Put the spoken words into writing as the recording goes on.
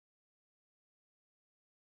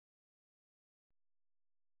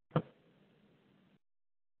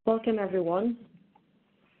Welcome, everyone.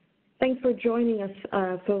 Thanks for joining us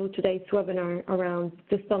for today's webinar around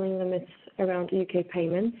dispelling limits around UK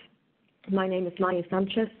payments. My name is Maya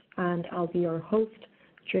Sanchez, and I'll be your host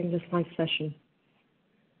during this live session.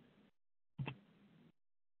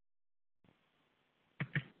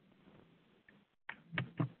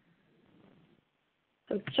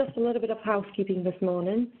 So it's just a little bit of housekeeping this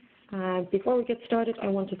morning. Before we get started, I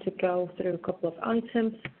wanted to go through a couple of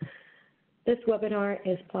items. This webinar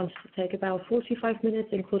is planned to take about 45 minutes,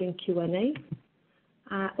 including Q&A.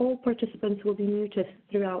 All participants will be muted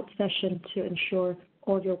throughout the session to ensure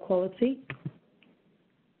audio quality.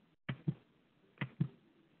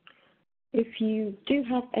 If you do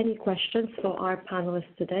have any questions for our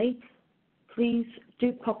panelists today, please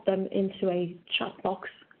do pop them into a chat box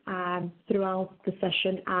throughout the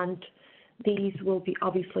session, and these will be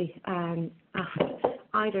obviously asked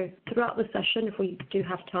either throughout the session, if we do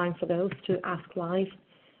have time for those to ask live,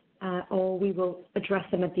 or we will address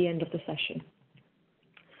them at the end of the session.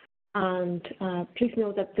 And please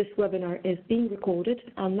note that this webinar is being recorded,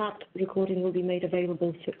 and that recording will be made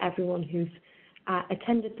available to everyone who's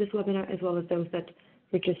attended this webinar, as well as those that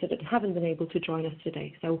registered and haven't been able to join us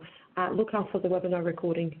today. So look out for the webinar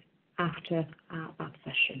recording after that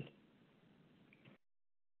session.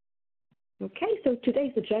 Okay, so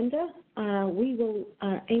today's agenda, we will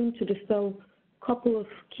aim to dispel a couple of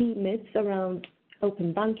key myths around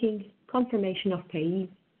open banking, confirmation of payee,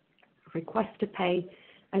 request to pay,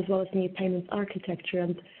 as well as new payments architecture.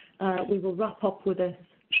 And we will wrap up with a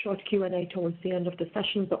short Q&A towards the end of the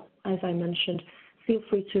session. But as I mentioned, feel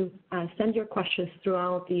free to send your questions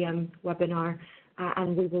throughout the webinar,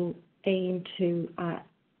 and we will aim to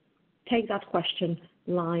take that question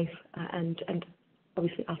live and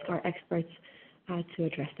obviously ask our experts to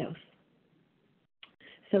address those.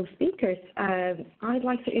 So speakers, I'd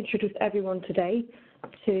like to introduce everyone today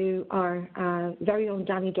to our very own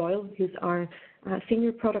Danny Doyle, who's our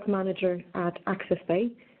Senior Product Manager at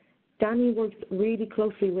AccessPay. Danny works really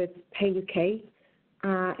closely with Payee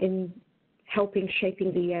UK in helping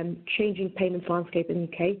shaping the changing payments landscape in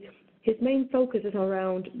the UK. His main focus is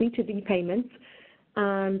around B2B payments,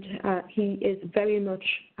 and he is very much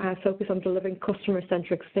focused on delivering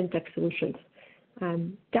customer-centric fintech solutions.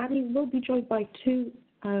 Danny will be joined by two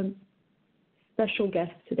special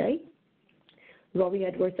guests today, Rory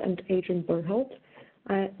Edwards and Adrian Berholt.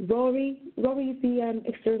 Rory is the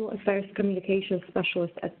External Affairs Communications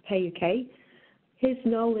Specialist at Payee UK. His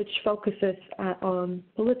knowledge focuses on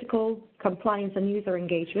political, compliance, and user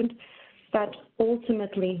engagement that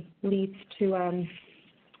ultimately leads to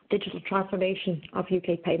digital transformation of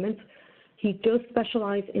UK payments. He does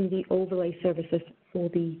specialize in the overlay services for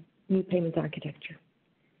the new payments architecture.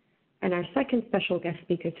 And our second special guest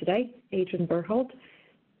speaker today, Adrian Berholt,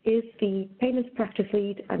 is the payments practice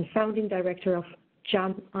lead and founding director of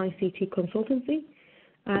JAM ICT Consultancy.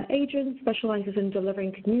 Adrian specializes in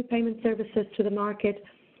delivering new payment services to the market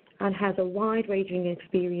and has a wide-ranging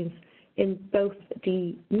experience in both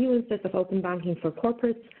the nuances of open banking for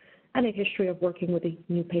corporates and a history of working with the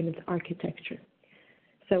new payments architecture.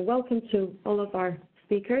 So welcome to all of our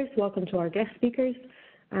speakers, welcome to our guest speakers,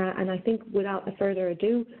 and I think without further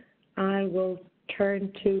ado, I will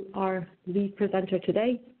turn to our lead presenter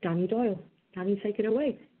today, Danny Doyle. Danny, take it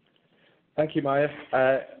away. Thank you, Maya.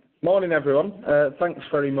 Morning, everyone. Thanks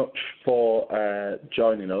very much for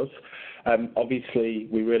joining us. Obviously,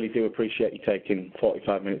 we really do appreciate you taking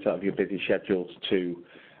 45 minutes out of your busy schedules to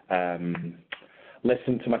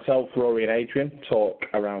listen to myself, Rory and Adrian talk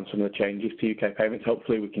around some of the changes to UK payments.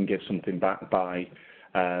 Hopefully we can give something back by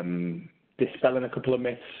dispelling a couple of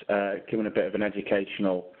myths, giving a bit of an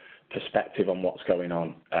educational perspective on what's going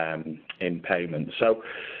on in payments. So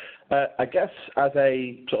I guess as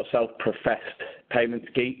a sort of self-professed payments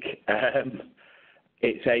geek,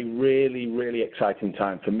 it's a really, really exciting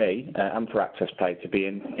time for me and for AccessPay to be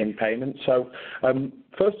in payments. So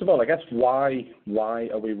first of all, I guess why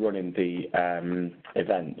are we running the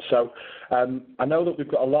event? So I know that we've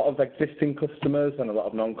got a lot of existing customers and a lot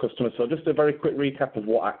of non-customers, so just a very quick recap of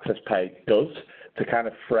what AccessPay does to kind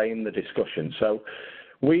of frame the discussion. So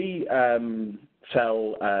we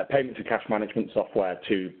sell payments and cash management software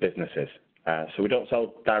to businesses. So we don't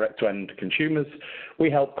sell direct to end consumers. We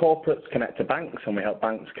help corporates connect to banks, and we help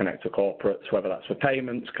banks connect to corporates, whether that's for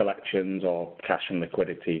payments, collections, or cash and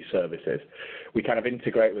liquidity services. We kind of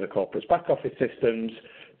integrate with the corporate's back office systems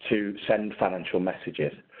to send financial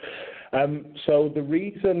messages. So the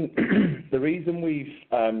reason the reason we've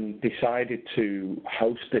decided to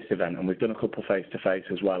host this event, and we've done a couple face-to-face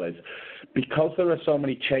as well, is because there are so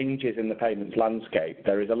many changes in the payments landscape.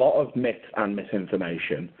 There is a lot of myth and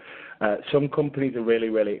misinformation. Some companies are really,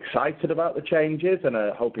 really excited about the changes and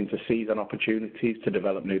are hoping to seize on opportunities to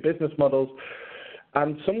develop new business models.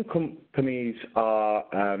 And some companies are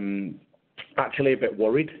actually a bit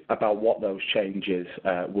worried about what those changes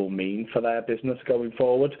will mean for their business going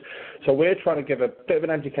forward. So we're trying to give a bit of an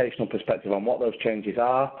educational perspective on what those changes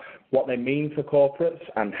are, what they mean for corporates,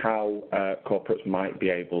 and how corporates might be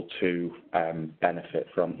able to benefit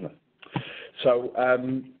from them. So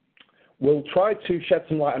we'll try to shed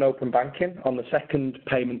some light on open banking, on the second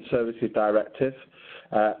Payment Services Directive,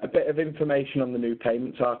 a bit of information on the new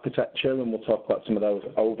payments architecture, and we'll talk about some of those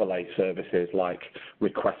overlay services like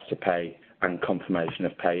Request to Pay and Confirmation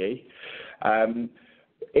of Payee.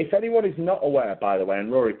 If anyone is not aware, by the way,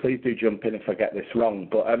 and Rory, please do jump in if I get this wrong,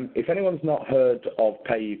 but if anyone's not heard of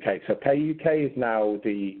Payee UK, so Payee UK is now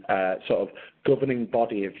the sort of governing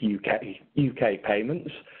body of UK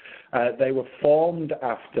payments. They were formed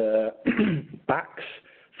after BACS,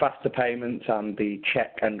 Faster Payments, and the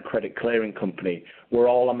Cheque and Credit Clearing Company were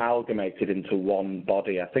all amalgamated into one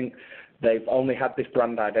body. I think they've only had this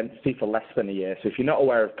brand identity for less than a year. So if you're not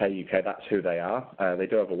aware of Payee UK, that's who they are. They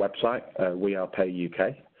do have a website, We Are Payee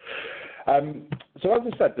UK. So as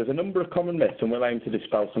I said, there's a number of common myths, and we'll aim to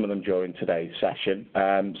dispel some of them during today's session.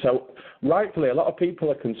 So rightfully, a lot of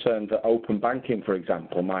people are concerned that open banking, for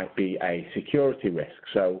example, might be a security risk.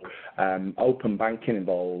 So open banking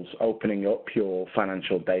involves opening up your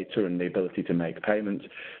financial data and the ability to make payments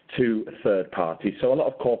to third parties. So a lot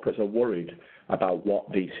of corporates are worried about what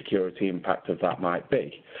the security impact of that might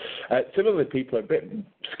be. Similarly, people are a bit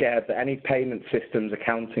scared that any payment systems,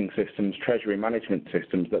 accounting systems, treasury management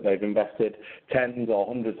systems that they've invested tens or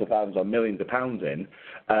hundreds of thousands or millions of pounds in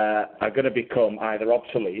are going to become either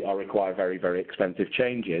obsolete or require very, very expensive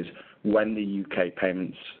changes when the UK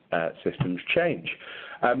payments systems change.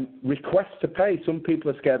 Request to Pay, some people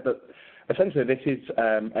are scared that essentially this is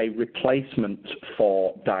a replacement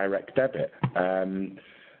for direct debit.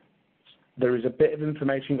 There is a bit of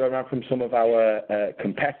information going around from some of our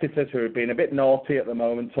competitors who have been a bit naughty at the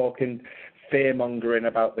moment, talking fear-mongering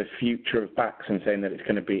about the future of BACS and saying that it's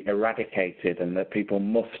going to be eradicated and that people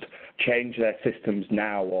must change their systems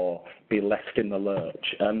now or be left in the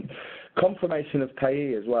lurch. Confirmation of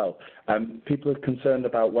Payee as well. People are concerned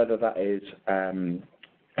about whether that is a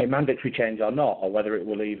mandatory change or not, or whether it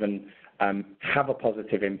will even have a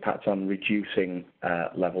positive impact on reducing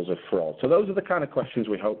levels of fraud. So those are the kind of questions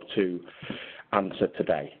we hope to answer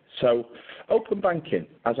today. So open banking,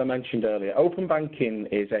 as I mentioned earlier, open banking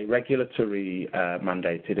is a regulatory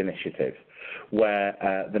mandated initiative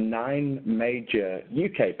where the 9 major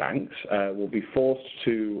UK banks will be forced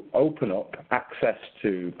to open up access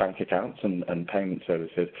to bank accounts and payment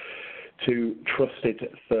services to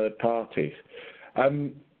trusted third parties.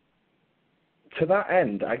 To that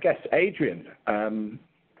end, I guess, Adrian, can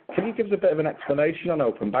you give us a bit of an explanation on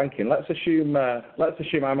open banking? Let's assume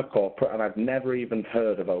I'm a corporate and I've never even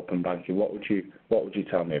heard of open banking. What would you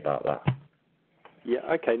tell me about that? Yeah.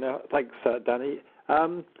 Okay. No, thanks, Danny.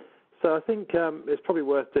 So I think it's probably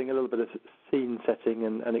worth doing a little bit of scene setting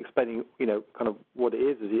and explaining, kind of what it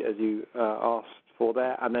is as you asked for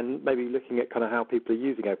there, and then maybe looking at kind of how people are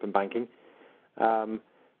using open banking.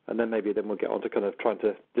 And then we'll get on to kind of trying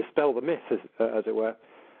to dispel the myth, as it were.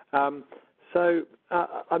 Open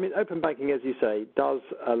banking, as you say, does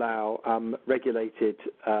allow regulated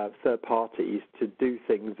third parties to do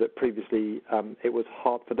things that previously it was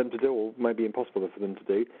hard for them to do, or maybe impossible for them to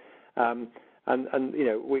do.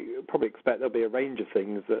 We probably expect there'll be a range of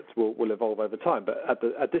things that will evolve over time. But at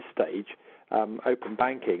this stage, open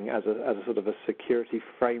banking as a sort of a security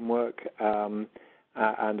framework and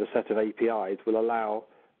a set of APIs will allow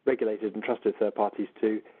regulated and trusted third parties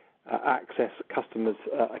to access customers'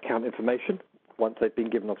 account information once they've been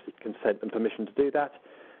given, obviously, consent and permission to do that,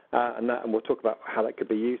 and we'll talk about how that could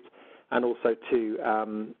be used, and also to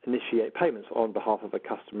initiate payments on behalf of a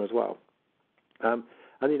customer as well. And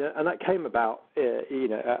that came about,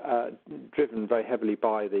 driven very heavily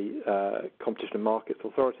by the Competition and Markets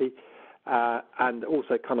Authority, and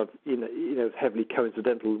also kind of heavily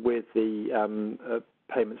coincidental with the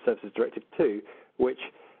Payment Services Directive 2, which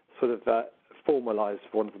sort of formalised,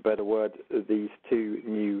 for want of a better word, these 2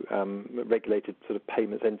 new regulated sort of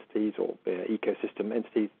payments entities or ecosystem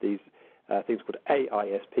entities, these things called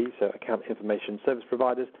AISP, so Account Information Service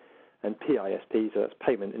Providers, and PISP, so that's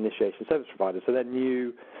Payment Initiation Service Providers. So they're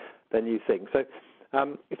new things. So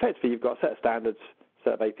effectively, you've got a set of standards,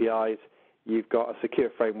 set of APIs. you've got a secure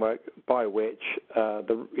framework by which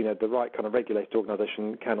the right kind of regulated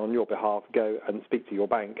organisation can, on your behalf, go and speak to your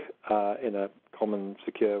bank in a common,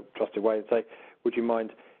 secure, trusted way and say, would you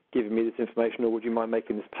mind giving me this information, or would you mind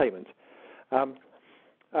making this payment? And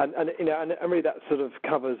really that sort of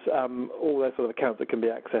covers all those sort of accounts that can be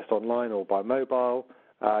accessed online or by mobile.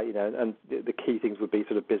 And the key things would be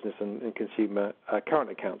sort of business and consumer current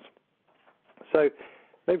accounts. So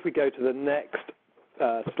maybe if we go to the next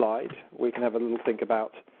slide, we can have a little think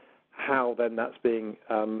about how then that's being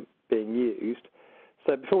used.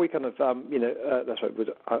 So before we kind of, that's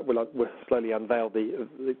right, we'll slowly unveil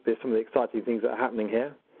some of the exciting things that are happening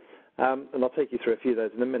here, and I'll take you through a few of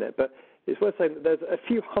those in a minute. But it's worth saying that there's a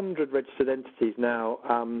few hundred registered entities now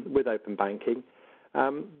with open banking.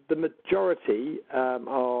 The majority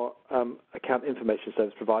are account information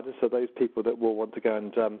service providers, so those people that will want to go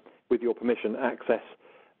and, with your permission, access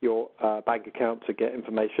your bank account to get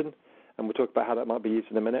information, and we'll talk about how that might be used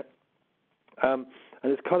in a minute. And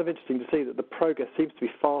it's kind of interesting to see that the progress seems to be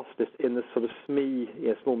fastest in the sort of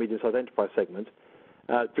SME, small, medium-sized enterprise segment,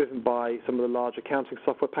 driven by some of the large accounting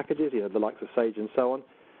software packages, the likes of Sage and so on.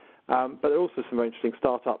 But there are also some very interesting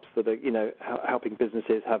startups that are, helping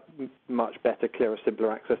businesses have much better, clearer,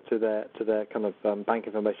 simpler access to their kind of bank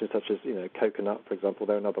information, such as, Coconut, for example.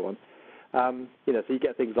 They're another one. So you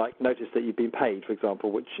get things like notice that you've been paid, for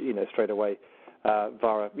example, which, straight away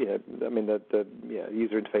via, the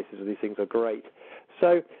user interfaces of these things are great.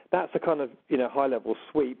 So that's a kind of, high-level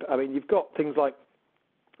sweep. I mean, you've got things like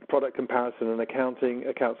product comparison and account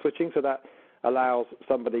switching, so that allows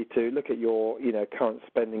somebody to look at your, current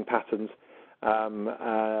spending patterns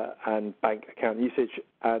and bank account usage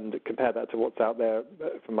and compare that to what's out there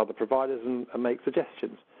from other providers and make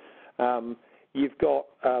suggestions. You've got,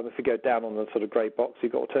 if you go down on the sort of grey box,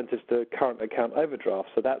 you've got alternatives to current account overdraft.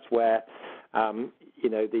 So that's where, a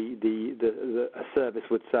service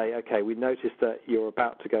would say, okay, we noticed that you're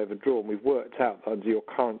about to go overdrawn. We've worked out that under your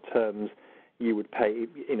current terms you would pay,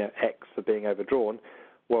 X for being overdrawn.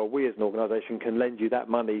 Well, we as an organisation can lend you that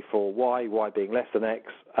money for Y being less than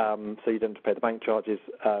X, so you don't have to pay the bank charges.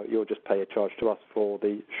 You'll just pay a charge to us for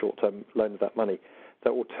the short-term loan of that money.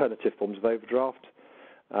 So alternative forms of overdraft,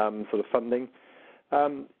 sort of funding.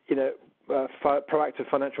 Proactive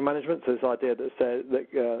financial management, so this idea that says that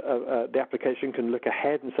the application can look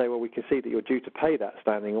ahead and say, well, we can see that you're due to pay that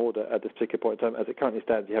standing order at this particular point in time. As it currently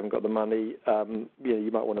stands, you haven't got the money. You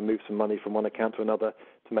might want to move some money from one account to another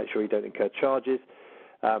to make sure you don't incur charges.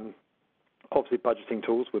 Obviously, budgeting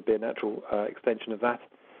tools would be a natural extension of that.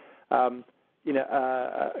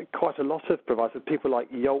 Quite a lot of providers, people like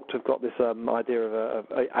Yolt have got this idea of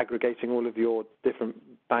aggregating all of your different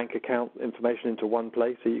bank account information into one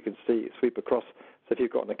place so you can sweep across. So if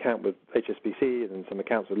you've got an account with HSBC and some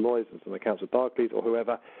accounts with Lloyds and some accounts with Barclays or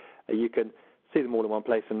whoever, you can see them all in one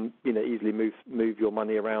place and easily move your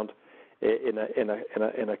money around in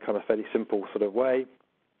a kind of fairly simple sort of way.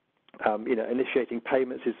 Initiating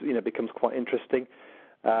payments becomes quite interesting.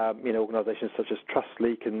 Organisations such as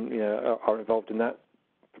Trustly are involved in that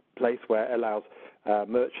place where it allows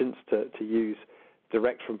merchants to use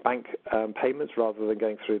direct from bank payments rather than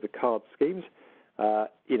going through the card schemes.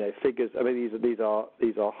 Figures. I mean, these are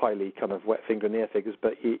highly kind of wet finger in the air figures,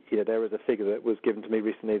 but there is a figure that was given to me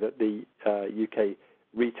recently that the UK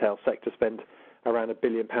retail sector spend around £1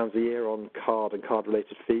 billion a year on card and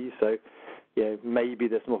card-related fees. So, maybe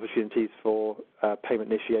there's some opportunities for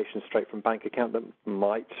payment initiation straight from bank account that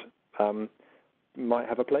might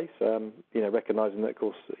have a place. Recognising that, of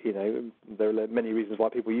course, there are many reasons why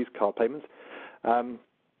people use card payments,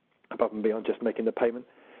 above and beyond just making the payment.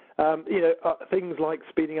 Things like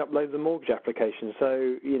speeding up loans and mortgage applications.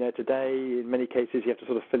 So, today, in many cases, you have to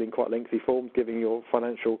sort of fill in quite lengthy forms giving your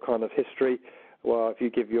financial kind of history. Well, if you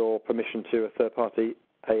give your permission to a third-party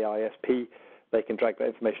AISP, they can drag that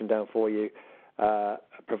information down for you,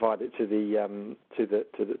 provide it to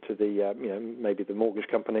maybe the mortgage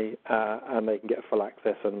company, and they can get full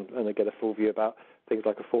access and they get a full view about things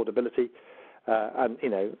like affordability, and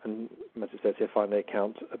as it says here, find the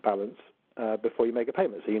account balance before you make a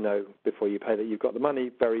payment, so before you pay that you've got the money,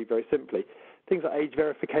 very, very simply. Things like age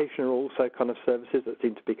verification are also kind of services that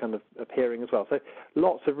seem to be kind of appearing as well. So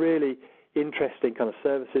lots of really interesting kind of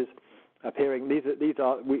services appearing. These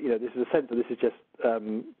are this is a sense that this is just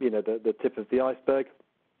the tip of the iceberg,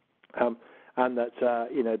 and that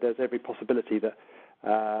there's every possibility that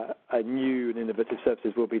new and innovative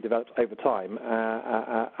services will be developed over time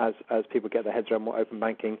as people get their heads around what open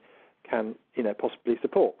banking can possibly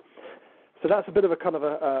support. So that's a bit of a kind of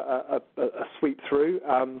a sweep through.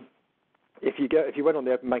 if you went on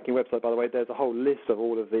the Open Banking website, by the way, there's a whole list of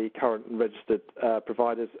all of the current registered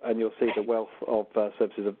providers, and you'll see the wealth of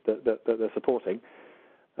services that they're supporting.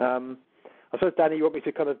 I suppose, Danny, you want me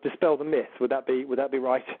to kind of dispel the myth? Would that be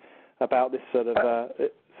right about this sort of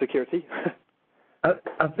security?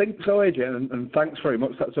 I think so, Adrian, and thanks very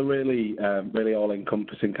much. That's a really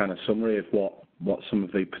all-encompassing kind of summary of what some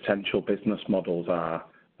of the potential business models are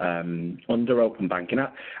under open banking.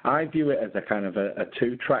 I view it as a kind of a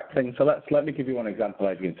two-track thing. So let me give you one example,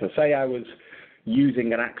 Adrian. So say I was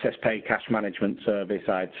using an AccessPay cash management service.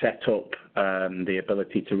 I'd set up the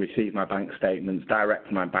ability to receive my bank statements direct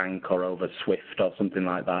from my bank or over SWIFT or something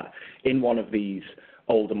like that in one of these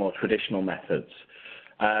older, more traditional methods.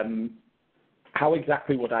 How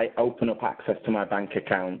exactly would I open up access to my bank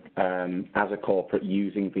account as a corporate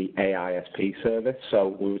using the AISP service?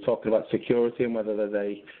 So we were talking about security and whether there's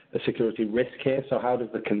a security risk here. So how does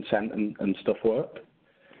the consent and stuff work?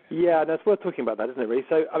 Yeah, that's worth talking about that, isn't it, really?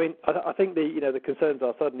 So, I mean, I think the concerns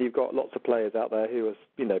are suddenly you've got lots of players out there who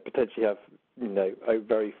potentially have a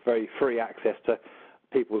very, very free access to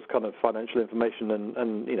people's kind of financial information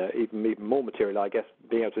and even more material, I guess,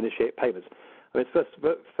 being able to initiate payments. I mean, it's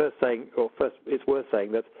worth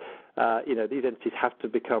saying that these entities have to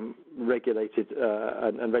become regulated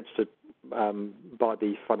and registered by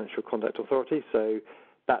the Financial Conduct Authority. So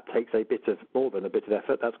that takes more than a bit of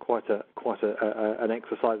effort. That's quite an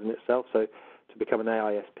exercise in itself. So to become an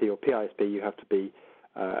AISP or PISP, you have to be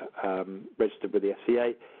registered with the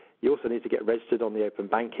FCA. You also need to get registered on the open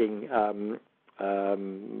banking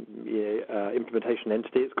implementation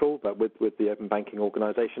entity, it's called, but with the open banking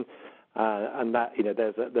organisation. And that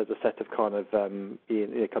there's a set of kind of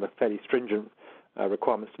fairly stringent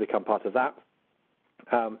requirements to become part of that.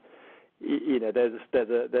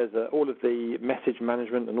 There's all of the message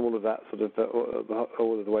management and all of that sort of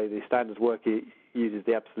all of the way the standards work. It uses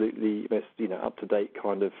the absolutely most up to date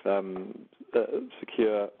kind of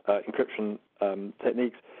secure encryption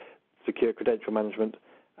techniques, secure credential management,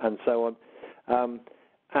 and so on. All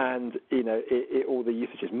the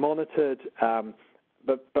usage is monitored.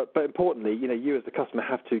 But importantly, you as the customer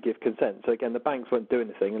have to give consent. So again, the banks won't do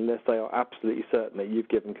anything unless they are absolutely certain that you've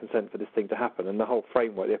given consent for this thing to happen. And the whole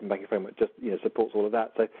framework, the open banking framework, just supports all of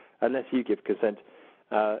that. So unless you give consent,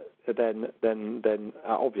 then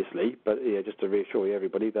obviously, but just to reassure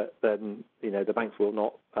everybody that then the banks will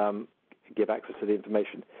not give access to the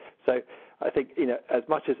information. So I think as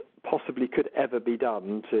much as possibly could ever be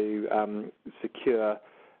done to secure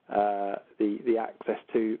the access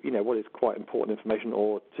to what is quite important information,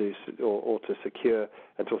 or to secure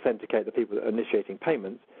and to authenticate the people that are initiating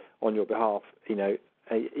payments on your behalf,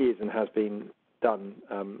 is and has been done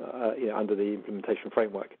under the implementation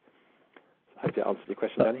framework. I hope that answers your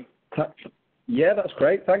question, Danny. Yeah, that's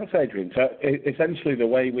great. Thanks, Adrian. So essentially the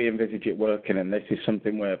way we envisage it working, and this is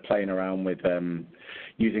something we're playing around with,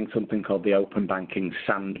 using something called the Open Banking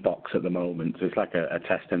Sandbox at the moment. So it's like a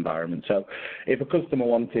test environment. So if a customer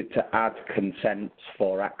wanted to add consents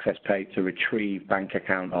for AccessPay to retrieve bank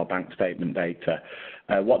account or bank statement data,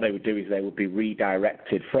 what they would do is they would be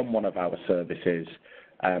redirected from one of our services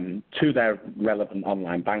to their relevant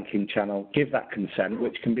online banking channel, give that consent,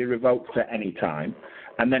 which can be revoked at any time,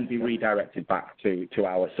 and then be redirected back to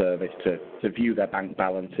our service to view their bank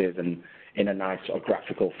balances and in a nice sort of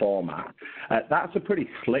graphical format. That's a pretty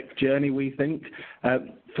slick journey, we think.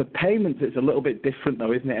 For payments, it's a little bit different,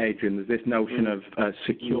 though, isn't it, Adrian? There's this notion of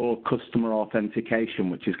secure customer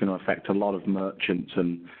authentication, which is going to affect a lot of merchants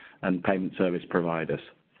and payment service providers.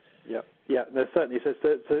 Yeah, no, certainly. So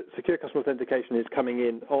secure customer authentication is coming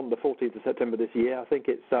in on the 14th of September this year. I think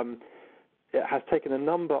it has taken a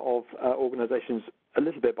number of organisations a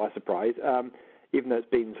little bit by surprise, even though it's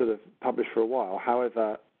been sort of published for a while.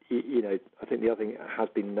 However, I think the other thing that has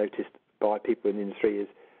been noticed by people in the industry is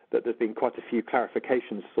that there's been quite a few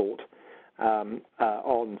clarifications sought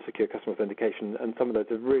on secure customer authentication, and some of those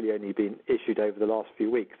have really only been issued over the last few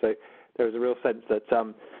weeks. So there is a real sense that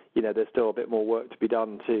there's still a bit more work to be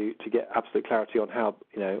done to get absolute clarity on how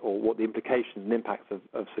or what the implications and impacts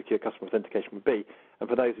of secure customer authentication would be. And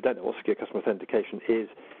for those who don't know what secure customer authentication is,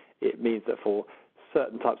 it means that for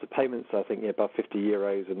certain types of payments, I think above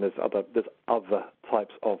 €50, and there's other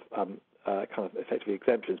types of kind of effectively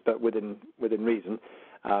exemptions, but within reason,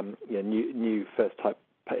 new first type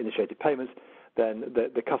initiated payments, then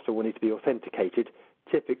the customer will need to be authenticated,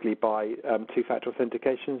 typically by two-factor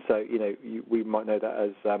authentication. So we might know that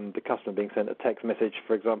as the customer being sent a text message,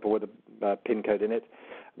 for example, with a PIN code in it,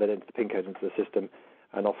 then enter the PIN code into the system,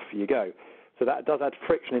 and off you go. So that does add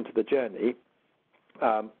friction into the journey.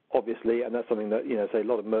 Obviously, and that's something that say a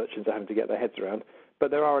lot of merchants are having to get their heads around.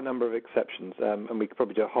 but there are a number of exceptions, and we could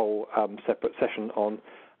probably do a whole separate session on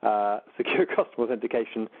secure customer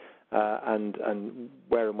authentication and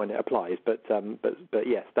where and when it applies. But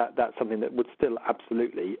yes, that's something that would still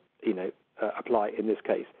absolutely apply in this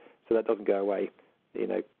case. So that doesn't go away.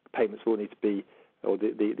 Payments will need to be, or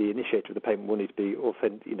the initiator of the payment will need to be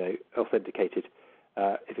authenticated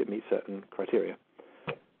if it meets certain criteria.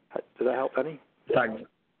 Does that help, Danny?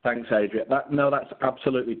 Thanks, Adrian. That's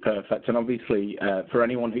absolutely perfect. And obviously, for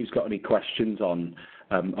anyone who's got any questions on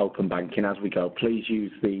open banking as we go, please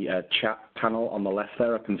use the chat panel on the left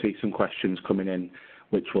there. I can see some questions coming in,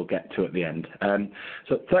 which we'll get to at the end.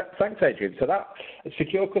 Thanks, Adrian. So that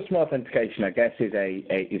secure customer authentication, I guess, is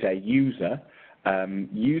a user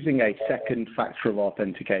using a second factor of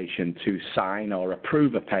authentication to sign or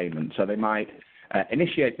approve a payment. So they might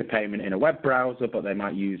initiate the payment in a web browser, but they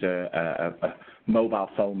might use a mobile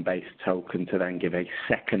phone-based token to then give a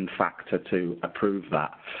second factor to approve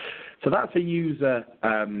that. So that's a user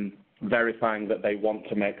verifying that they want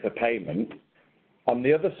to make the payment. On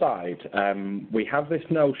the other side, we have this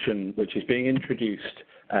notion which is being introduced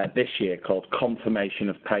this year called confirmation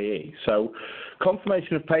of payee. So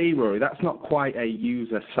confirmation of payee, Rory, that's not quite a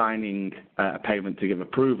user signing a payment to give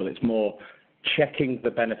approval. It's more checking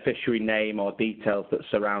the beneficiary name or details that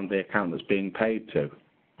surround the account that's being paid to.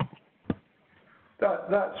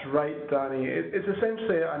 That's right, Danny. It's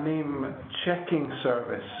essentially a name checking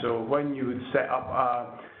service. So when you would set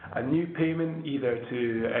up a new payment either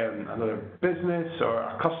to another business or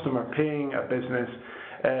a customer paying a business,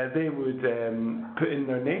 they would put in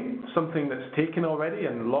their name, something that's taken already,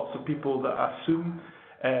 and lots of people that assume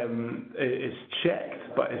is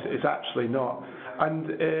checked, but it's actually not. And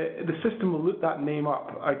the system will look that name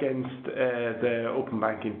up against the open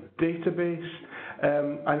banking database,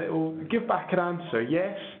 and it will give back an answer.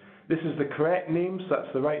 Yes, this is the correct name, so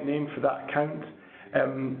that's the right name for that account.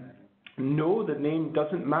 No, the name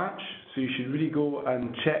doesn't match, so you should really go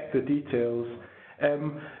and check the details.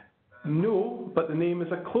 No, but the name is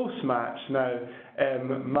a close match. Now,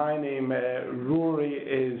 my name, Rory,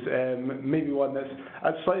 is maybe one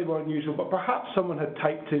that's slightly more unusual, but perhaps someone had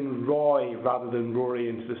typed in Roy rather than Rory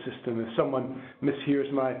into the system. If someone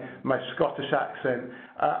mishears my Scottish accent,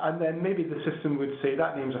 and then maybe the system would say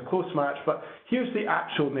that name's a close match, but here's the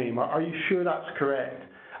actual name. Are you sure that's correct?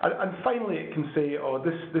 And finally, it can say, oh,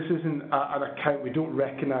 this isn't an account. We don't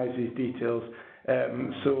recognise these details,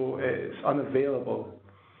 so it's unavailable.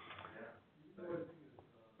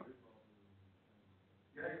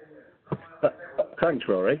 Thanks,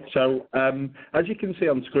 Rory. So as you can see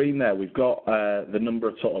on screen there, we've got the number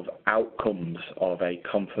of sort of outcomes of a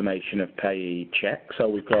confirmation of payee check. So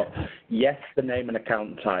we've got yes, the name and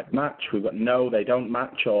account type match. We've got no, they don't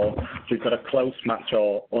match, or we've got a close match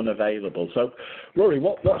or unavailable. So, Rory,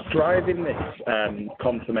 what's driving this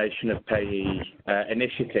confirmation of payee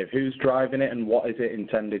initiative? Who's driving it, and what is it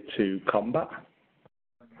intended to combat?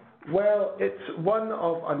 Well, it's one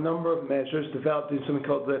of a number of measures developed in something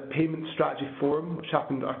called the Payment Strategy Forum, which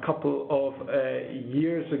happened a couple of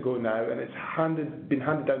years ago now, and it's been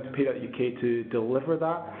handed down to Payee.uk to deliver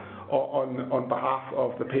that on behalf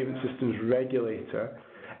of the payment systems regulator.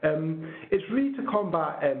 It's really to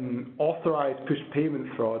combat authorised push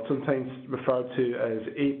payment fraud, sometimes referred to as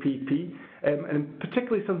APP, and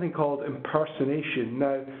particularly something called impersonation.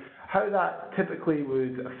 Now, how that typically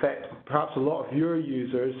would affect perhaps a lot of your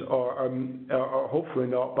users, or hopefully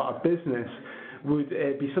not, but a business, would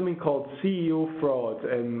be something called CEO fraud.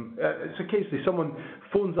 It's occasionally someone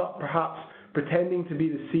phones up perhaps pretending to be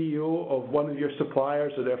the CEO of one of your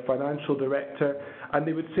suppliers or their financial director, and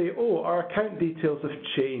they would say, oh, our account details have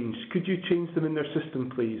changed. Could you change them in their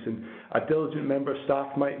system, please? And a diligent member of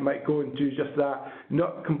staff might go and do just that,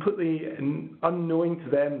 not completely unknowing to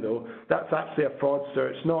them, though. That's actually a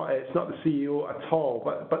fraudster. It's not the CEO at all.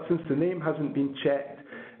 But since the name hasn't been checked,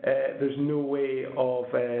 there's no way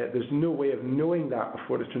of knowing that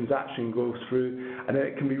before the transaction goes through, and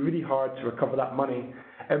it can be really hard to recover that money.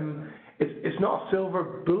 It's not a silver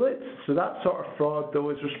bullet, so that sort of fraud,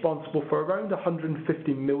 though, is responsible for around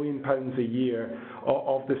 £150 million a year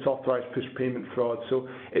of this authorised push payment fraud. So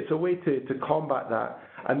it's a way to combat that.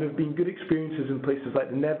 And there have been good experiences in places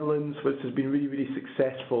like the Netherlands, which has been really, really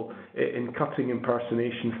successful in cutting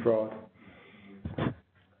impersonation fraud.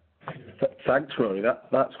 Thanks, Rory.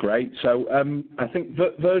 That's great. So I think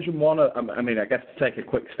version 1, I mean, I guess to take a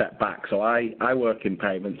quick step back, so I work in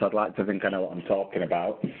payments. I'd like to think I know what I'm talking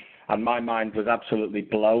about. And my mind was absolutely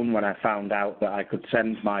blown when I found out that I could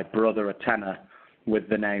send my brother a tenner with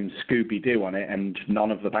the name Scooby-Doo on it, and none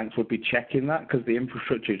of the banks would be checking that because the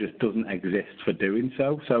infrastructure just doesn't exist for doing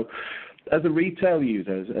so. So as a retail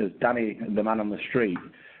user, as Danny, the man on the street,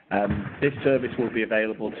 this service will be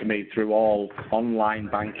available to me through all online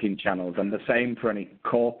banking channels, and the same for any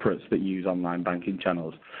corporates that use online banking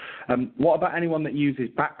channels. What about anyone that uses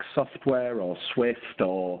BACS software or Swift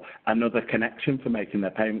or another connection for making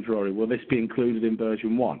their payments, Rory? Will this be included in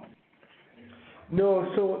version 1? No,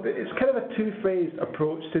 so it's kind of a two-phase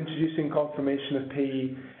approach to introducing confirmation of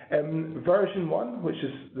payee. Version 1, which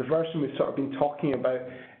is the version we've sort of been talking about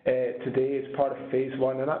today, is part of phase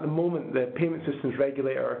 1, and at the moment the payment systems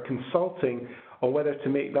regulator are consulting on whether to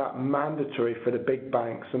make that mandatory for the big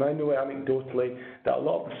banks. And I know anecdotally that a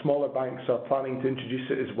lot of the smaller banks are planning to introduce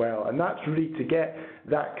it as well, and that's really to get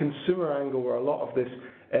that consumer angle where a lot of this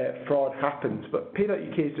fraud happens. But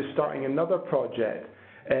Pay.uk is just starting another project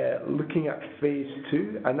looking at phase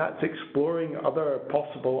 2, and that's exploring other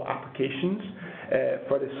possible applications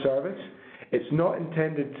for this service. It's not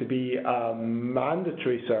intended to be a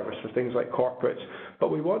mandatory service for things like corporates, but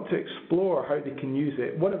we want to explore how they can use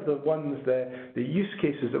it. One of the ones, the use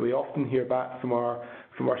cases that we often hear back from our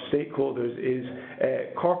stakeholders is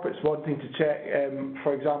corporates wanting to check,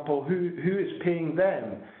 for example, who is paying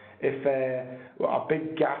them. If a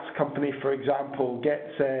big gas company, for example,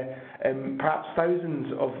 gets perhaps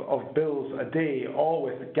thousands of bills a day, all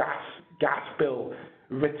with gas bill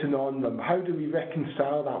written on them, how do we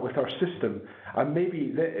reconcile that with our system? And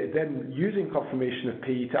maybe then using confirmation of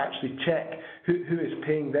payee to actually check who is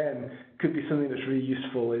paying them could be something that's really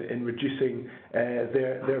useful in reducing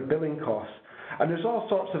their billing costs. And there's all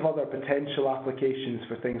sorts of other potential applications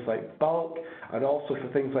for things like bulk and also for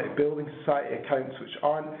things like building society accounts, which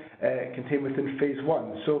aren't contained within phase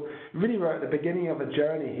 1. So really we're at the beginning of a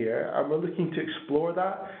journey here, and we're looking to explore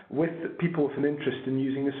that with people with an interest in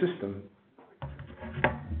using the system.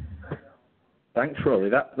 Thanks, Rory.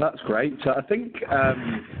 That's great. So I think,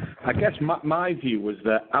 I guess my view was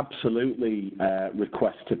that absolutely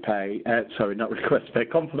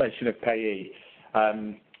confirmation of payee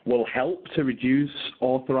will help to reduce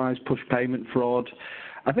authorised push payment fraud.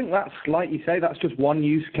 I think that's, like you say, that's just one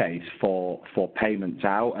use case for payments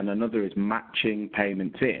out, and another is matching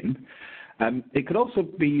payments in. It could also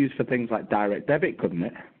be used for things like direct debit, couldn't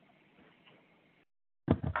it?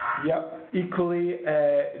 Yep, equally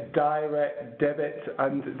direct debit,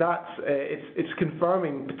 and that's it's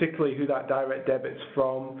confirming particularly who that direct debit's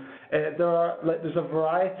from. There's a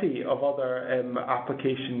variety of other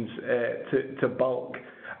applications to bulk,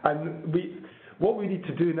 and what we need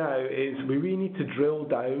to do now is we really need to drill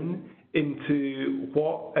down into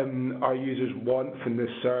what our users want from this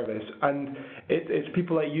service, and it's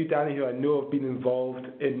people like you, Danny, who I know have been involved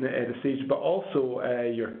in the stage, but also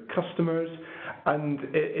your customers, and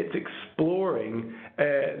it's exploring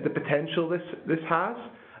the potential this has.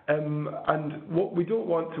 And what we don't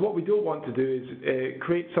want to do is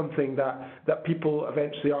create something that people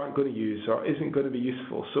eventually aren't going to use or isn't going to be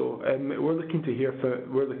useful. So we're looking to hear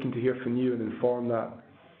from you and inform that.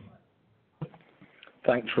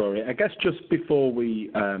 Thanks, Rory. I guess just before we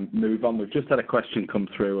move on, we've just had a question come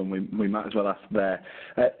through, and we might as well ask there.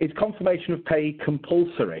 Is confirmation of pay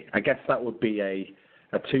compulsory? I guess that would be a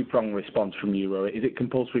two-pronged response from you, Rory. Is it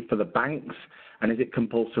compulsory for the banks, and is it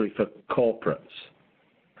compulsory for corporates?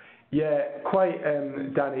 Yeah, quite,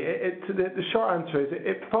 Danny. The short answer is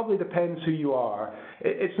it probably depends who you are.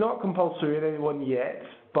 It's not compulsory in anyone yet,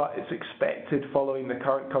 but it's expected following the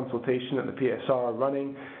current consultation that the PSR are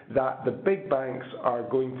running that the big banks are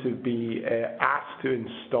going to be asked to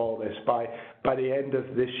install this by the end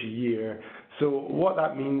of this year. So what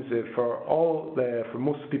that means is for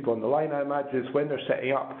most people on the line, I imagine, is when they're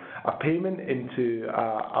setting up a payment into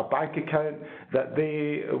a bank account, that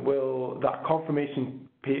confirmation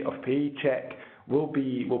of payee check will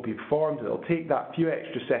be performed. It'll take that few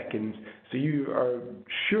extra seconds, so you are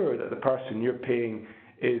sure that the person you're paying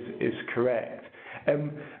is correct.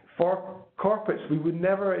 For corporates, we would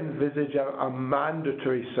never envisage a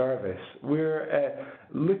mandatory service. We're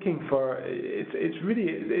looking for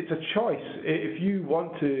it's a choice. If you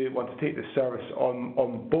want to take the service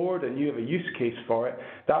on board and you have a use case for it,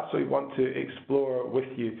 that's what we want to explore with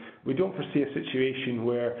you. We don't foresee a situation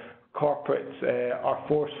where corporates are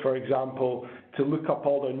forced, for example, to look up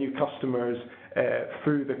all their new customers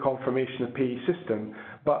through the confirmation of payee system,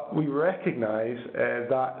 but we recognise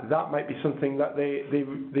that might be something that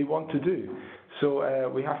they want to do. So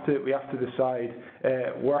we have to decide,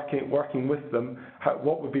 working with them,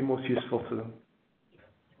 what would be most useful to them.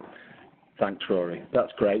 Thanks, Rory.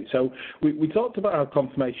 That's great. So we talked about how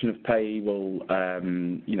confirmation of payee will,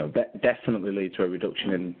 definitely lead to a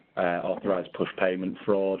reduction in authorised push payment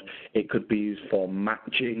fraud. It could be used for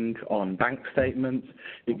matching on bank statements.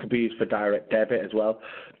 It could be used for direct debit as well.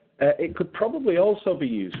 It could probably also be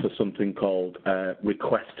used for something called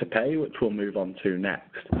Request to Pay, which we'll move on to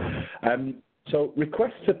next. So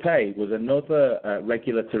Request to Pay was another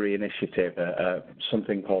regulatory initiative,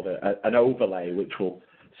 something called an overlay, which will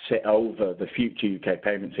sit over the future UK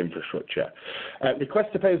payments infrastructure.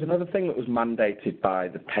 Request to Pay is another thing that was mandated by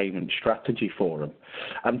the Payment Strategy Forum.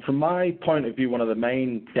 And from my point of view, one of the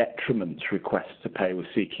main detriments Request to Pay was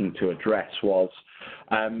seeking to address was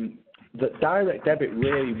that direct debit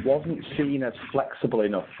really wasn't seen as flexible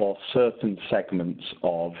enough for certain segments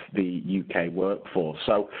of the UK workforce.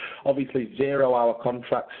 So obviously 0-hour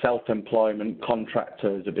contracts, self-employment,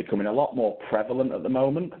 contractors are becoming a lot more prevalent at the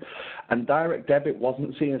moment, and direct debit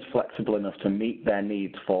wasn't seen as flexible enough to meet their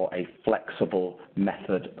needs for a flexible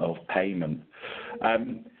method of payment.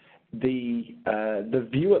 The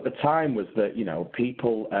view at the time was that, you know,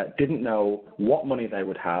 people didn't know what money they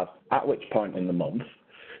would have at which point in the month.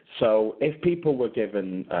 So if people were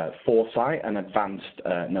given foresight and advanced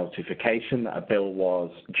notification that a bill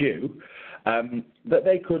was due, that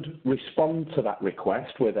they could respond to that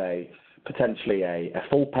request with potentially a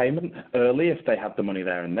full payment early if they had the money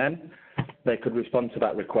there and then. They could respond to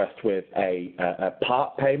that request with a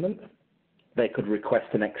part payment. They could request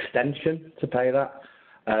an extension to pay that.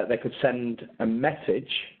 They could send a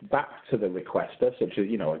message back to the requester, such as,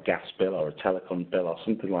 you know, a gas bill or a telecom bill or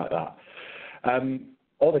something like that.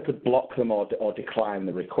 Or they could block them or decline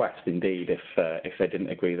the request, indeed, if they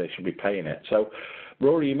didn't agree they should be paying it. So,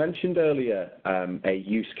 Rory, you mentioned earlier a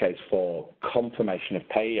use case for confirmation of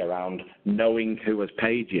pay around knowing who has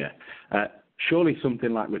paid you. Surely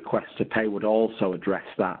something like Request to Pay would also address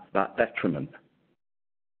that detriment.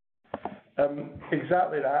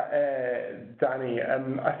 Exactly that, Danny.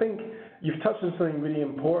 I think you've touched on something really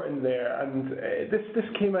important there, and this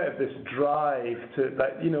came out of this drive to,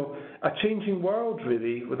 that, you know, a changing world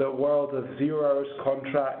really, with a world of 0 hours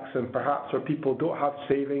contracts and perhaps where people don't have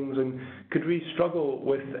savings and could really struggle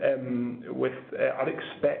with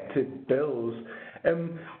unexpected bills.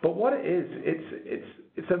 But what it is,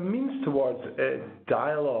 it's a means towards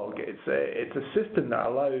dialogue. It's a system that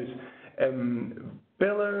allows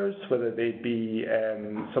billers, whether they be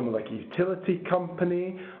someone like a utility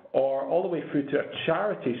company or all the way through to a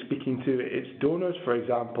charity speaking to its donors, for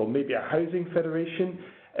example, maybe a housing federation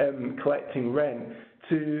collecting rent,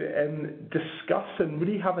 to discuss and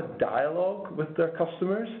really have a dialogue with their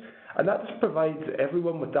customers. And that just provides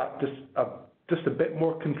everyone with that just a bit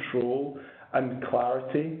more control and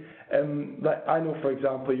clarity. Like I know, for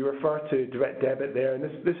example, you refer to direct debit there, and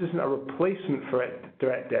this isn't a replacement for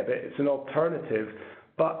direct debit, it's an alternative.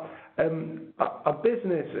 But a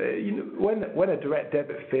business, you know, when a direct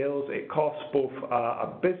debit fails, it costs both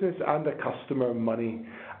a business and a customer money.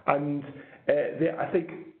 And I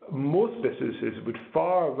think most businesses would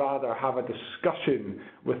far rather have a discussion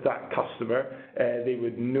with that customer. They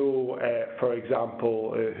would know, for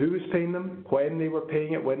example, who was paying them, when they were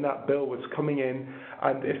paying it, when that bill was coming in,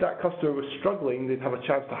 and if that customer was struggling, they'd have a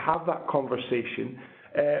chance to have that conversation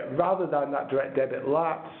rather than that direct debit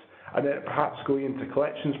lapse and then perhaps going into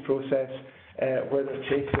collections process where they're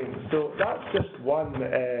chasing. So that's just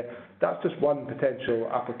one potential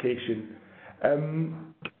application.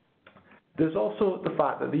 There's also the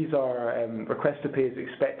fact that these are Request to Pay is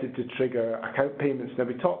expected to trigger account payments. Now,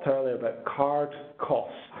 we talked earlier about card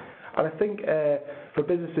costs, and I think for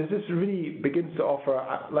businesses this really begins to offer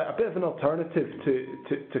a bit of an alternative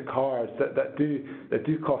to cards that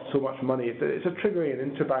do cost so much money. It's a triggering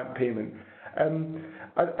an interbank payment.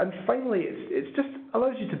 And finally, it just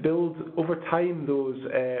allows you to build over time those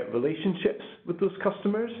relationships with those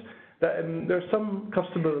customers. That there are some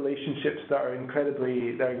customer relationships that are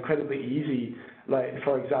incredibly easy. Like,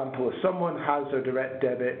 for example, if someone has a direct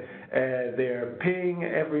debit, they're paying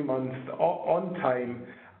every month on time,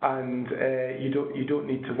 and you don't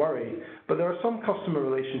need to worry. But there are some customer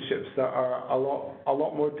relationships that are a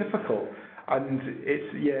lot more difficult. And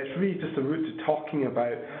it's really just a route to talking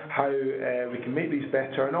about how we can make these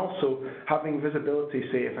better, and also having visibility.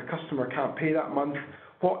 Say, if a customer can't pay that month,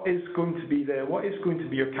 what is going to be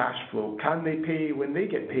your cash flow? Can they pay when they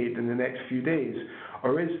get paid in the next few days,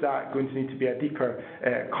 or is that going to need to be a deeper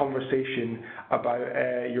conversation about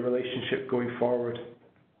your relationship going forward?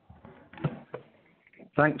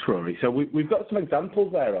 Thanks, Rory. So we've got some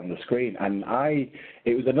examples there on the screen, and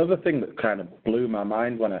it was another thing that kind of blew my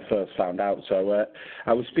mind when I first found out. So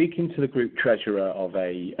I was speaking to the group treasurer of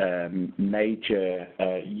a major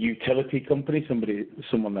utility company,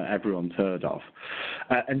 someone that everyone's heard of,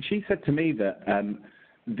 and she said to me that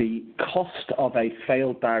the cost of a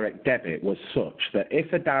failed direct debit was such that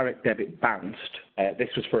if a direct debit bounced, this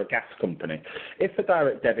was for a gas company, if a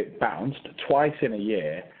direct debit bounced twice in a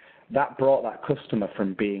year, that brought that customer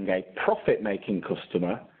from being a profit-making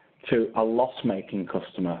customer to a loss-making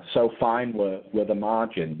customer. So fine were the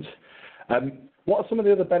margins. What are some of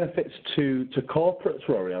the other benefits to corporates,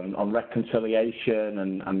 Rory, on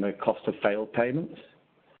reconciliation and the cost of failed payments?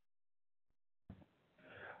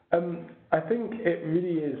 I think it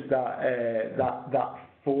really is that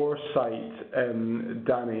foresight,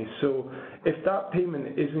 Danny. So if that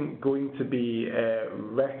payment isn't going to be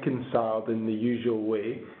reconciled in the usual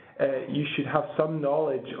way, you should have some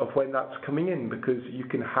knowledge of when that's coming in, because you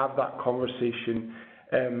can have that conversation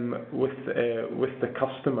with the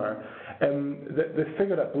customer. The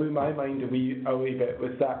figure that blew my mind a wee bit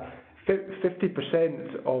was that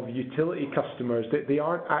 50% of utility customers, they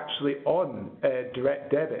aren't actually on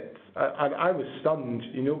direct debits, and I was stunned,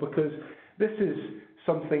 because this is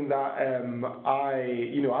something that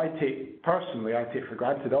I take for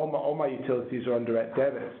granted. All my utilities are on direct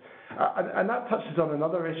debits, and that touches on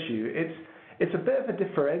another issue. It's a bit of a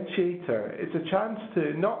differentiator. It's a chance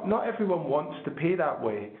to not everyone wants to pay that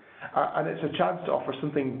way. And it's a chance to offer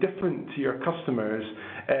something different to your customers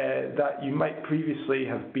that you might previously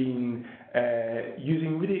have been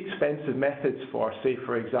using really expensive methods for. Say,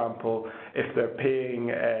 for example, if they're paying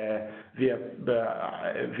via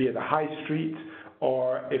the high street,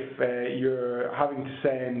 or if you're having to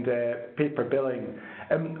send paper billing.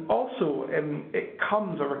 Also,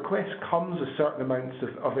 a request comes with certain amounts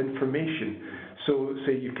of information. So,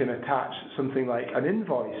 say you can attach something like an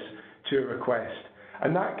invoice to a request.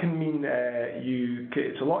 And that can mean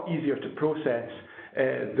it's a lot easier to process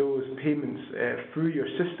those payments through your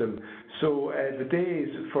system. So the days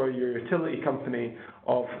for your utility company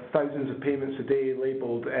of thousands of payments a day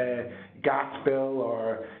labelled gas bill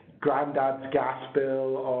or granddad's gas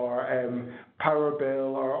bill or power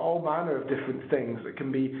bill or all manner of different things that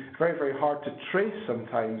can be very, very hard to trace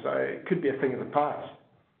sometimes. It could be a thing of the past.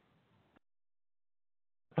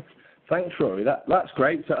 Thanks, Rory. That's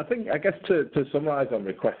great. So I guess to summarise on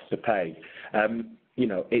request to pay,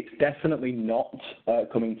 it's definitely not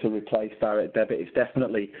coming to replace direct debit. It's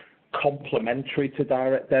definitely complementary to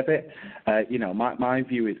direct debit. My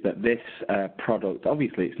view is that this product,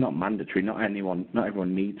 obviously, it's not mandatory. Not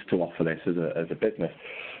everyone needs to offer this as a business.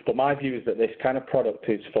 But my view is that this kind of product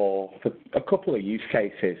is for a couple of use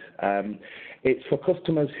cases. It's for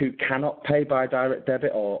customers who cannot pay by direct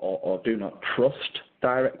debit or do not trust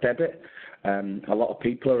direct debit. A lot of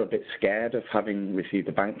people are a bit scared of having received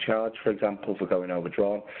a bank charge, for example, for going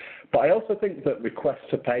overdrawn. But I also think that request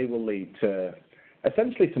to pay will lead to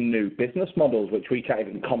essentially some new business models which we can't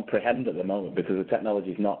even comprehend at the moment because the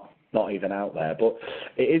technology is not even out there. But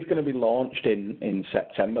it is going to be launched in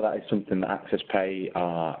September. That is something that AccessPay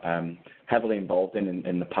are heavily involved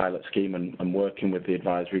in the pilot scheme and working with the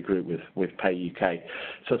advisory group with Payee UK.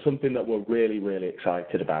 So something that we're really, really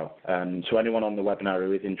excited about. So anyone on the webinar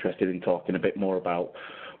who is interested in talking a bit more about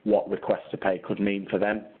what request to pay could mean for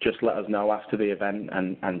them, just let us know after the event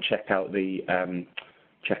and check out the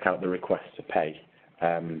request to pay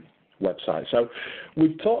website. So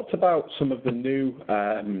we've talked about some of the new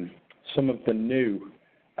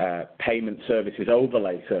payment services,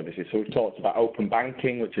 overlay services. So we've talked about open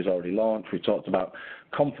banking, which is already launched. We've talked about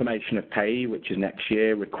confirmation of payee, which is next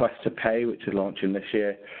year, request to pay, which is launching this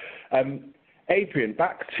year. Adrian,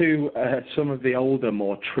 back to some of the older,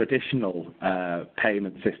 more traditional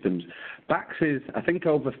payment systems. Bax is, I think,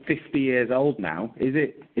 over 50 years old now. Is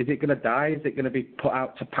it going to die? Is it going to be put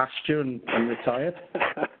out to pasture and retired?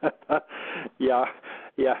 Yeah.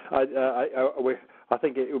 I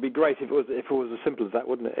think it would be great if it was as simple as that,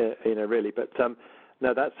 wouldn't it? Really. But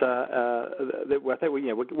no, that's. I think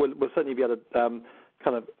we'll certainly be able to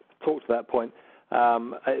kind of talk to that point.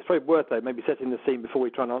 It's very worth though maybe setting the scene before we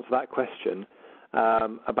try and answer that question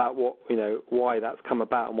about what why that's come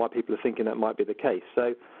about and why people are thinking that might be the case.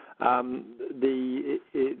 So the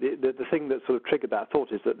thing that sort of triggered that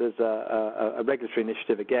thought is that there's a regulatory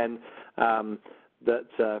initiative again. That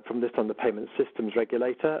from this time the payment systems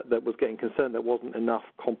regulator that was getting concerned there wasn't enough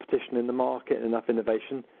competition in the market, enough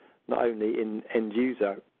innovation, not only in end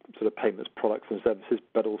user sort of payments products and services,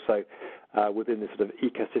 but also within this sort of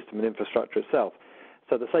ecosystem and infrastructure itself.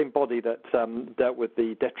 So the same body that dealt with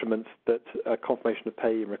the detriments that confirmation of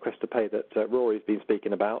pay and request to pay that Rory's been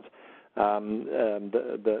speaking about,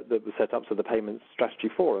 that was set up, so the Payment Strategy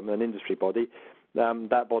Forum, an industry body.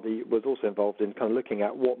 That body was also involved in kind of looking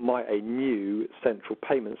at what might a new central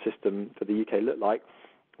payment system for the UK look like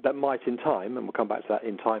that might in time, and we'll come back to that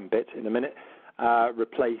in time bit in a minute,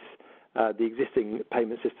 replace the existing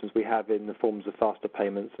payment systems we have in the forms of faster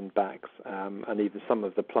payments and BACS, and even some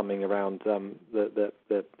of the plumbing around the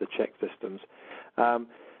check systems.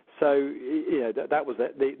 So that was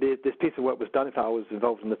it. This piece of work was done. In fact, I was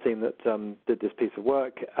involved in the team that did this piece of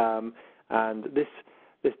work, and this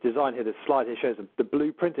design here, this slide here shows the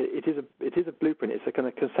blueprint. It is a blueprint. It's a kind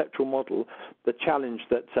of conceptual model. The challenge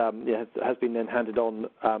that has been then handed on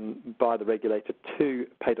by the regulator to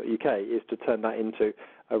Pay.uk is to turn that into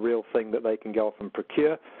a real thing that they can go off and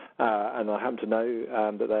procure. And I happen to know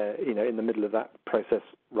that they're in the middle of that process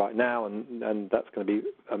right now, and that's going to be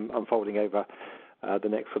unfolding over the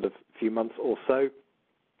next sort of few months or so.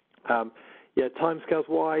 Timescales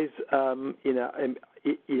wise, I mean,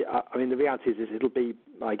 the reality is it'll be,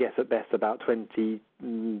 I guess, at best about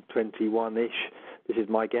 2021-ish. This is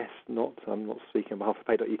my guess. I'm not speaking on behalf of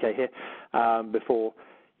Pay.uk here. Before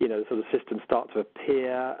the sort of systems start to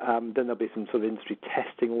appear, then there'll be some sort of industry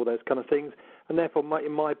testing, all those kind of things. And therefore,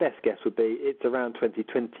 my best guess would be it's around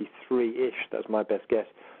 2023-ish. That's my best guess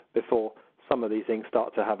before some of these things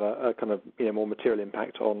start to have a kind of more material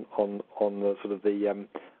impact on the sort of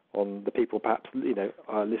on the people perhaps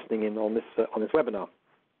listening in on this webinar.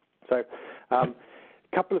 So, a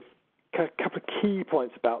couple of key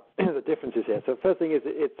points about the differences here. So, first thing is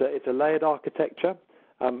it's a layered architecture.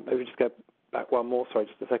 Maybe just go back one more. Sorry,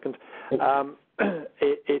 just a second.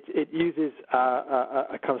 It uses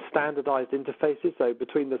a kind of standardized interfaces. So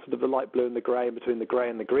between the sort of the light blue and the grey, and between the grey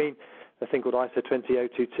and the green, a thing called ISO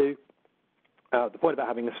 20022. The point about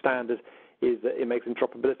having a standard is that it makes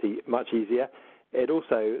interoperability much easier. It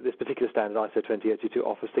also, this particular standard, ISO 20022,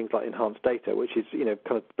 offers things like enhanced data, which is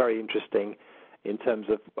kind of very interesting in terms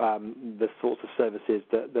of the sorts of services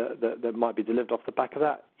that might be delivered off the back of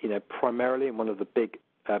that. Primarily, and one of the big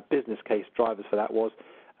business case drivers for that was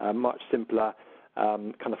much simpler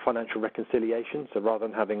kind of financial reconciliation. So rather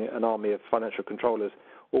than having an army of financial controllers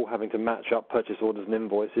all having to match up purchase orders and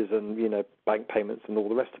invoices and bank payments and all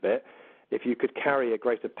the rest of it, if you could carry a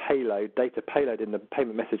greater data payload in the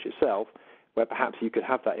payment message itself, where perhaps you could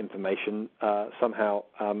have that information somehow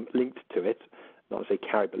linked to it, not necessarily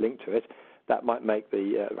carried but linked to it, that might make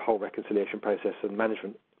the whole reconciliation process and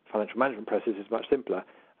financial management process is much simpler.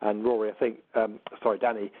 And Rory, Danny, I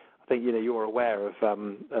think you're aware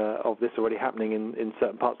of this already happening in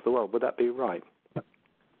certain parts of the world. Would that be right?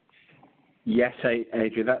 Yes,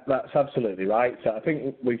 Adrian, that's absolutely right. So I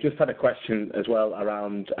think we've just had a question as well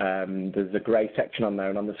around, there's a grey section on there,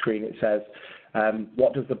 and on the screen it says,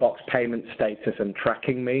 what does the box payment status and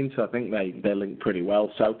tracking mean? So I think they link pretty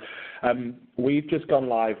well. So we've just gone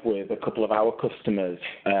live with a couple of our customers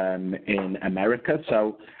in America.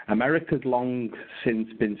 So America's long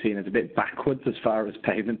since been seen as a bit backwards as far as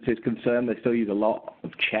payments is concerned. They still use a lot of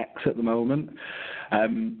checks at the moment.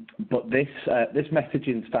 But this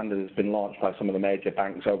messaging standard has been launched by some of the major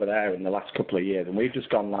banks over there in the last couple of years, and we've just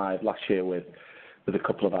gone live last year with a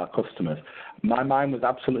couple of our customers. My mind was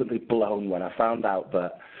absolutely blown when I found out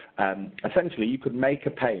that essentially you could make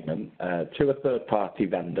a payment to a third-party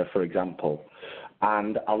vendor, for example,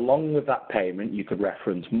 and along with that payment you could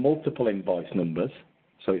reference multiple invoice numbers,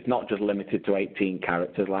 so it's not just limited to 18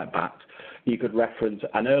 characters like that. You could reference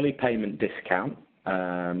an early payment discount.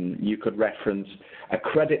 You could reference a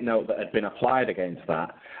credit note that had been applied against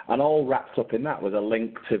that, and all wrapped up in that was a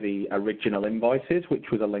link to the original invoices,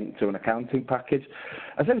 which was a link to an accounting package.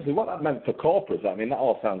 Essentially what that meant for corporates, I mean, that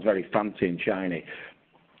all sounds very fancy and shiny.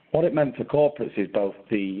 What it meant for corporates is both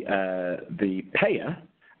the payer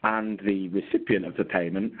and the recipient of the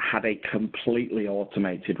payment had a completely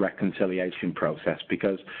automated reconciliation process,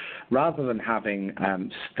 because rather than having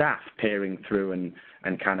staff peering through and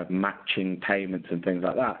kind of matching payments and things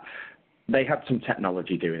like that, they had some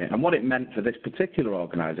technology doing it. And what it meant for this particular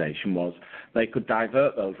organisation was they could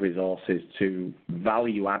divert those resources to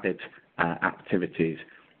value-added activities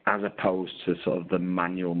as opposed to sort of the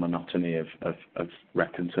manual monotony of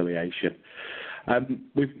reconciliation.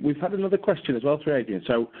 We've had another question as well through Adrian.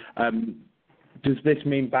 So does this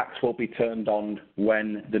mean BACS will be turned on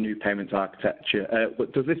when the new payments architecture,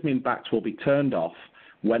 does this mean BACS will be turned off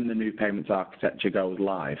when the new payments architecture goes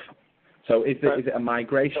live? So is it a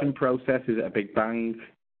migration process? Is it a big bang?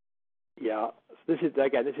 Yeah, this would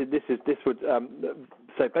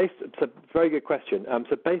very good question.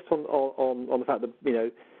 So based on the fact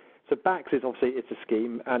that so BACS is obviously it's a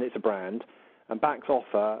scheme and it's a brand, and BACS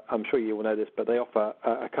offer, I'm sure you will know this, but they offer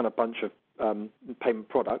a kind of bunch of payment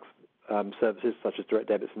products, services such as direct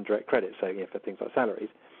debits and direct credits, so for things like salaries.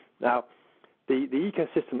 Now, the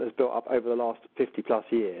ecosystem that has built up over the last 50 plus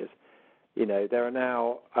years, there are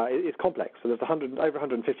now it's complex. So there's over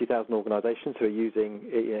 150,000 organisations who are using,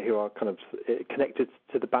 who are kind of connected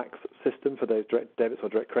to the BACS system for those direct debits or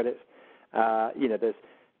direct credits. There's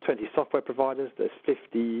 20 software providers, there's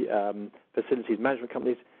 50 facilities management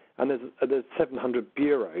companies, and there's 700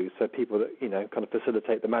 bureaus, so people that kind of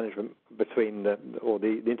facilitate the management between the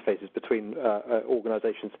interfaces between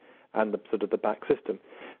organisations and the sort of the back system.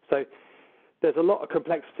 So there's a lot of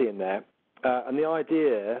complexity in there. And the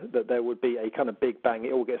idea that there would be a kind of big bang,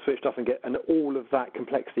 it all gets switched off and all of that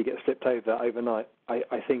complexity gets flipped over overnight,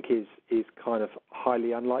 I think is kind of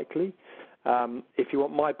highly unlikely. If you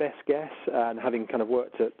want my best guess, and having kind of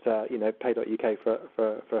worked at Pay.uk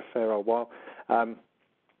for a fair old while, and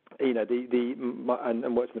worked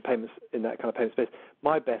in the payments in that kind of payment space,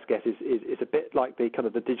 my best guess is a bit like the kind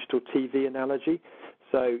of the digital TV analogy.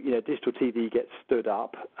 So digital TV gets stood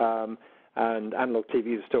up, and analog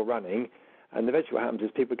TVs are still running. And eventually what happens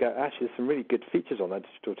is people go, actually, there's some really good features on that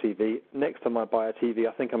digital TV. Next time I buy a TV,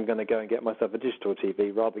 I think I'm going to go and get myself a digital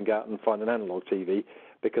TV rather than go out and find an analog TV,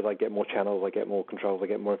 because I get more channels, I get more controls, I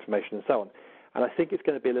get more information and so on. And I think it's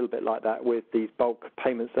going to be a little bit like that with these bulk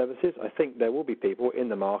payment services. I think there will be people in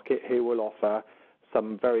the market who will offer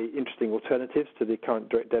some very interesting alternatives to the current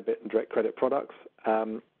direct debit and direct credit products.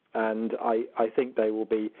 And I think they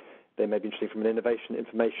may be interesting from an innovation,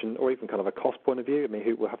 information, or even kind of a cost point of view. I mean,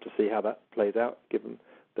 we'll have to see how that plays out, given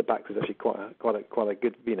the BACS is actually quite a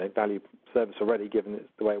good value service already, given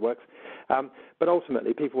the way it works. But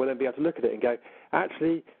ultimately, people will then be able to look at it and go,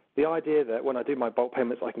 actually, the idea that when I do my bulk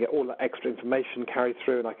payments, I can get all that extra information carried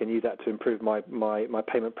through, and I can use that to improve my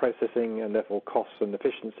payment processing and therefore costs and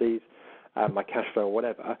efficiencies, my cash flow or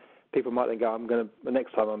whatever. People might then go,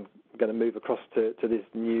 next time I'm going to move across to this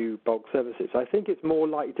new bulk services. So I think it's more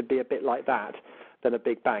likely to be a bit like that than a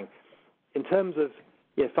big bang. In terms of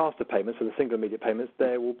faster payments, so the single immediate payments,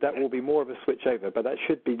 that will be more of a switch over, but that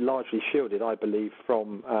should be largely shielded, I believe,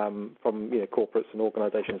 from corporates and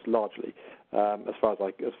organisations largely, as far as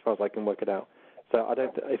I can work it out. So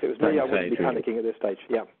if it was me, I wouldn't be panicking at this stage.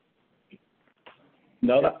 Yeah.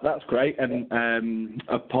 No, that's great, and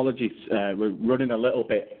apologies, we're running a little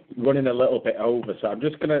bit over, so I'm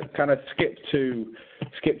just going to kind of skip to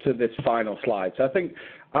this final slide. So I think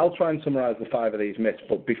I'll try and summarise the 5 of these myths,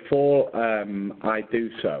 but before I do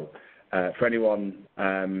so, for anyone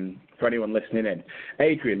listening in,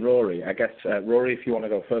 Adrian, Rory, I guess Rory, if you want to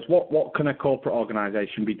go first, what can a corporate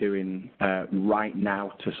organisation be doing right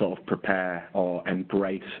now to sort of prepare or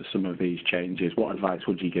embrace some of these changes? What advice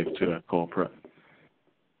would you give to a corporate?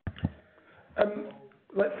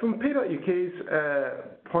 From Pay.UK's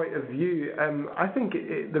point of view, I think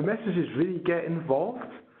the message is really get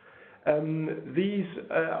involved. And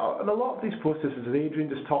a lot of these processes, as Adrian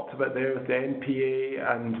just talked about there with the NPA,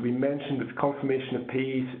 and we mentioned with confirmation of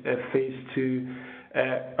Payee phase 2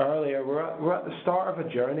 earlier, we're at the start of a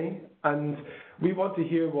journey, and we want to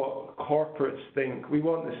hear what corporates think. We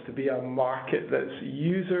want this to be a market that's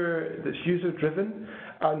user-driven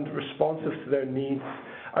and responsive to their needs.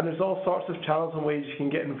 And there's all sorts of channels and ways you can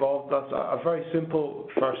get involved. That's a very simple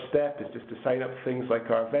first step, is just to sign up for things like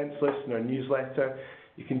our events list and our newsletter.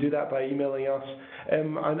 You can do that by emailing us,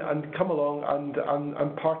 and come along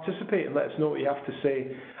and participate and let us know what you have to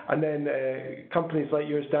say. And then companies like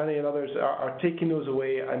yours, Danny, and others are taking those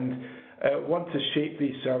away and want to shape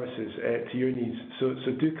these services to your needs. So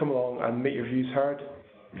do come along and make your views heard.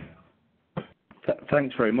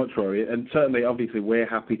 Thanks very much, Rory. And certainly, obviously, we're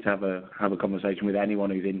happy to have a conversation with anyone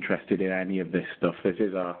who's interested in any of this stuff. This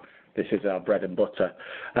is our bread and butter.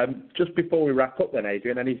 Just before we wrap up then,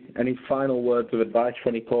 Adrian, any final words of advice for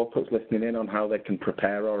any corporates listening in on how they can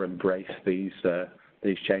prepare or embrace these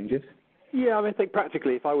changes? Yeah, I think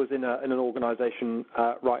practically, if I was in an organisation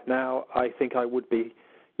right now, I think I would be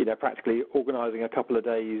practically organising a couple of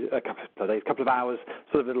hours,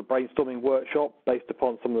 sort of little brainstorming workshop based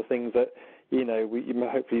upon some of the things that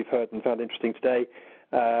hopefully you've heard and found interesting today,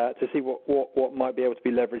 to see what might be able to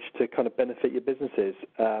be leveraged to kind of benefit your businesses.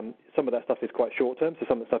 Some of that stuff is quite short term, so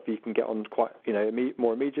some of the stuff you can get on quite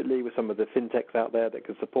more immediately with some of the fintechs out there that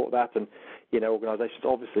can support that, and organisations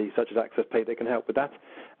obviously such as AccessPay that can help with that,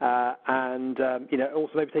 and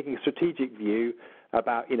also maybe taking a strategic view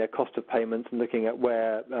about cost of payments and looking at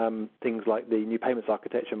where things like the new payments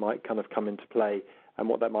architecture might kind of come into play and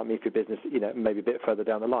what that might mean for your business, maybe a bit further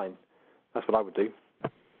down the line. That's what I would do.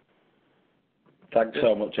 Thanks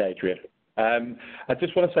so much, Adrian. I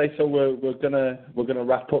just want to say, so we're gonna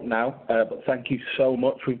wrap up now. But thank you so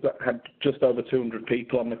much. We've had just over 200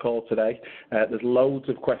 people on the call today. There's loads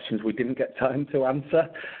of questions we didn't get time to answer.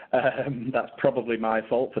 That's probably my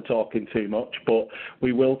fault for talking too much. But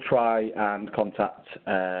we will try and contact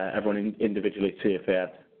everyone individually to see if they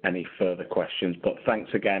have any further questions. But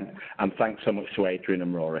thanks again, and thanks so much to Adrian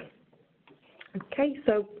and Rory. Okay,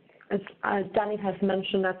 so as Danny has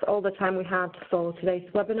mentioned, that's all the time we had for today's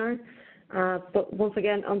webinar. But once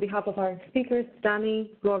again, on behalf of our speakers,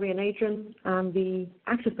 Danny, Rory and Adrian, and the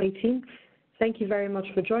AccessPay team, thank you very much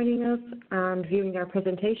for joining us and viewing our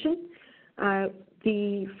presentation.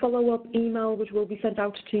 The follow-up email which will be sent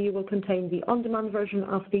out to you will contain the on-demand version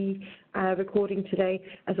of the recording today,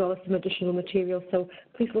 as well as some additional material, so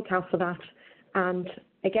please look out for that. And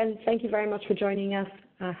again, thank you very much for joining us.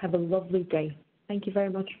 Have a lovely day. Thank you very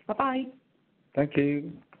much. Bye-bye. Thank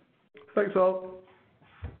you. Thanks all.